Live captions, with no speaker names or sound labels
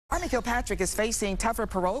Kwame Kilpatrick is facing tougher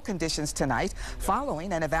parole conditions tonight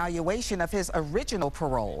following an evaluation of his original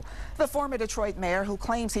parole. The former Detroit mayor, who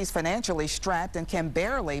claims he's financially strapped and can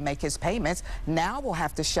barely make his payments, now will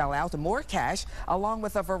have to shell out more cash along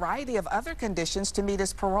with a variety of other conditions to meet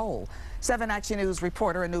his parole. 7 Action News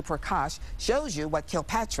reporter Anu Prakash shows you what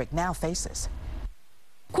Kilpatrick now faces.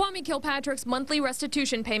 Kwame Kilpatrick's monthly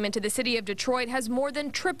restitution payment to the city of Detroit has more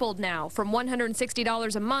than tripled now, from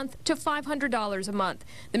 $160 a month to $500 a month.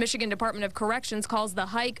 The Michigan Department of Corrections calls the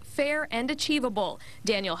hike fair and achievable.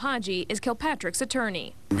 Daniel Haji is Kilpatrick's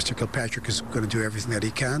attorney. Mr. Kilpatrick is going to do everything that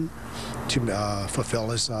he can to fulfill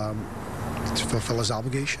his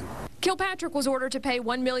obligation. Kilpatrick was ordered to pay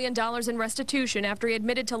 $1 million in restitution after he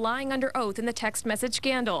admitted to lying under oath in the text message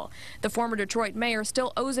scandal. The former Detroit mayor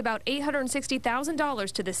still owes about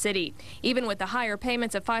 $860,000 to the city. Even with the higher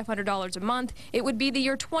payments of $500 a month, it would be the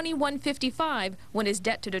year 2155 when his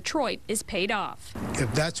debt to Detroit is paid off.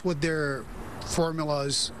 If that's what their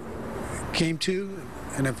formulas came to,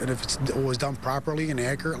 and if it was done properly and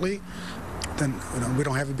accurately, then we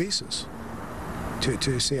don't have a basis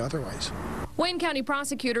to say otherwise. Wayne County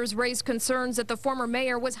prosecutors raised concerns that the former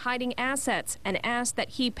mayor was hiding assets and asked that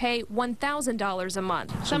he pay $1,000 a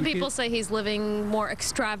month. Some people say he's living more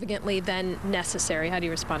extravagantly than necessary. How do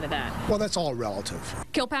you respond to that? Well, that's all relative.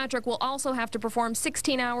 Kilpatrick will also have to perform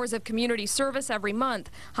 16 hours of community service every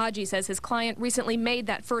month. Haji says his client recently made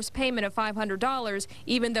that first payment of $500,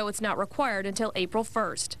 even though it's not required until April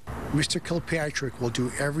 1st. Mr. Kilpatrick will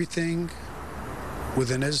do everything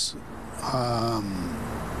within his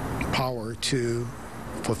power to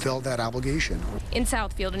fulfill that obligation. In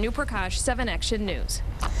Southfield, Anu Prakash, 7 Action News.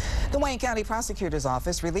 The Wayne County Prosecutor's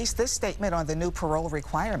Office released this statement on the new parole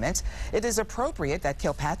requirements. It is appropriate that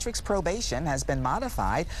Kilpatrick's probation has been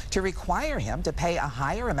modified to require him to pay a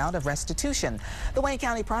higher amount of restitution. The Wayne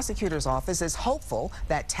County Prosecutor's Office is hopeful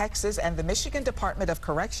that Texas and the Michigan Department of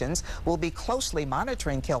Corrections will be closely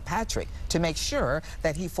monitoring Kilpatrick to make sure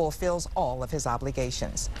that he fulfills all of his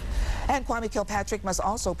obligations. And Kwame Kilpatrick must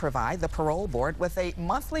also provide the parole board with a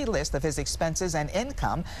monthly list of his expenses and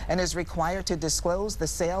income and is required to disclose the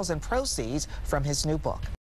sales and proceeds from his new book.